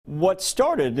What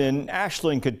started in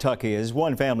Ashland, Kentucky as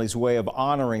one family's way of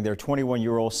honoring their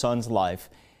 21-year-old son's life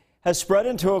has spread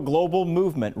into a global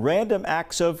movement. Random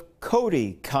acts of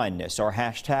Cody kindness, or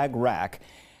hashtag WOWK,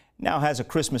 now has a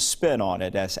Christmas spin on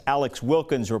it. As Alex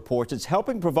Wilkins reports, it's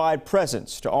helping provide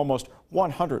presents to almost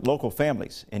 100 local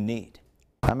families in need.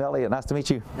 I'm Elliot. Nice to meet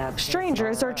you.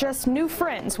 Strangers are just new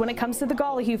friends when it comes to the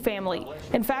WOWK family.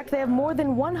 In fact, they have more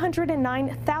than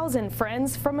 109,000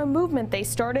 friends from a movement they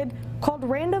started called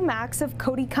Random Acts of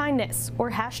Cody Kindness,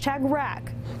 or hashtag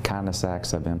WOWK. Kindness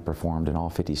acts have been performed in all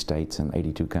 50 states and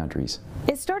 82 countries.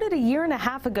 It started a year and a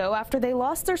half ago after they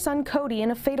lost their son Cody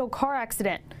in a fatal car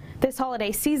accident. This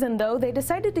holiday season, though, they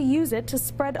decided to use it to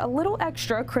spread a little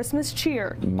extra Christmas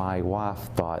cheer. My wife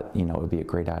thought, it would be a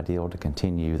great idea to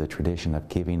continue the tradition of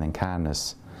giving and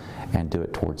kindness and do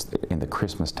it in the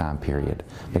Christmas time period,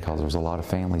 because there's a lot of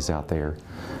families out there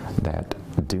that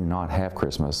do not have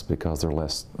Christmas because they're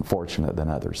less fortunate than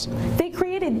others. They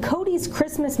created Cody's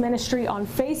Christmas Ministry on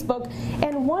Facebook,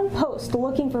 and one post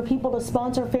looking for people to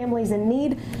sponsor families in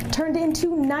need turned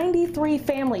into 93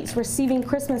 families receiving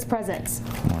Christmas presents.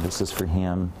 Now, this is for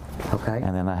him. Okay.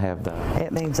 And then I have the...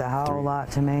 It means a whole lot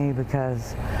to me,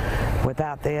 because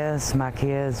without this, my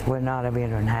kids would not have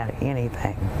even had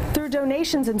anything. Through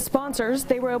donations and sponsors,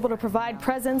 they were able to provide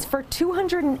presents for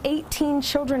 218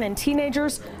 children and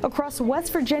teenagers across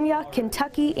West Virginia,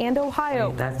 Kentucky, and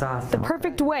Ohio. That's awesome. The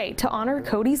perfect way to honor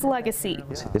Cody's legacy.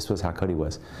 This was how Cody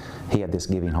was. He had this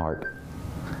giving heart,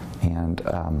 and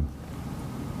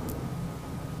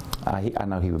I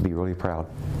know he would be really proud.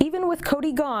 Even with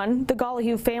Cody gone, the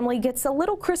WOWK family gets a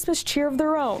little Christmas cheer of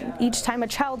their own each time a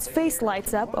child's face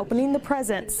lights up opening the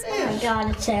presents. Oh my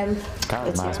God, it's him. Kind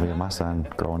of reminds me of my son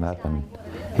growing up, and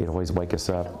he'd always wake us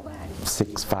up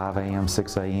 5 a.m.,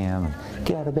 6 a.m.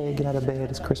 Get out of bed,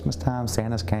 it's Christmas time,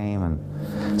 Santa's came,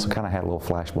 and so kind of had a little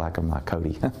flashback of my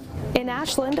Cody. In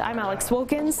Ashland, I'm Alex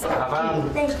Wilkins,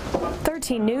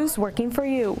 13 News, working for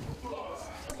you.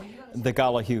 The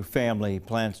WOWK family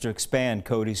plans to expand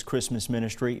Cody's Christmas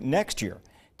ministry next year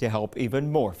to help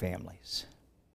even more families.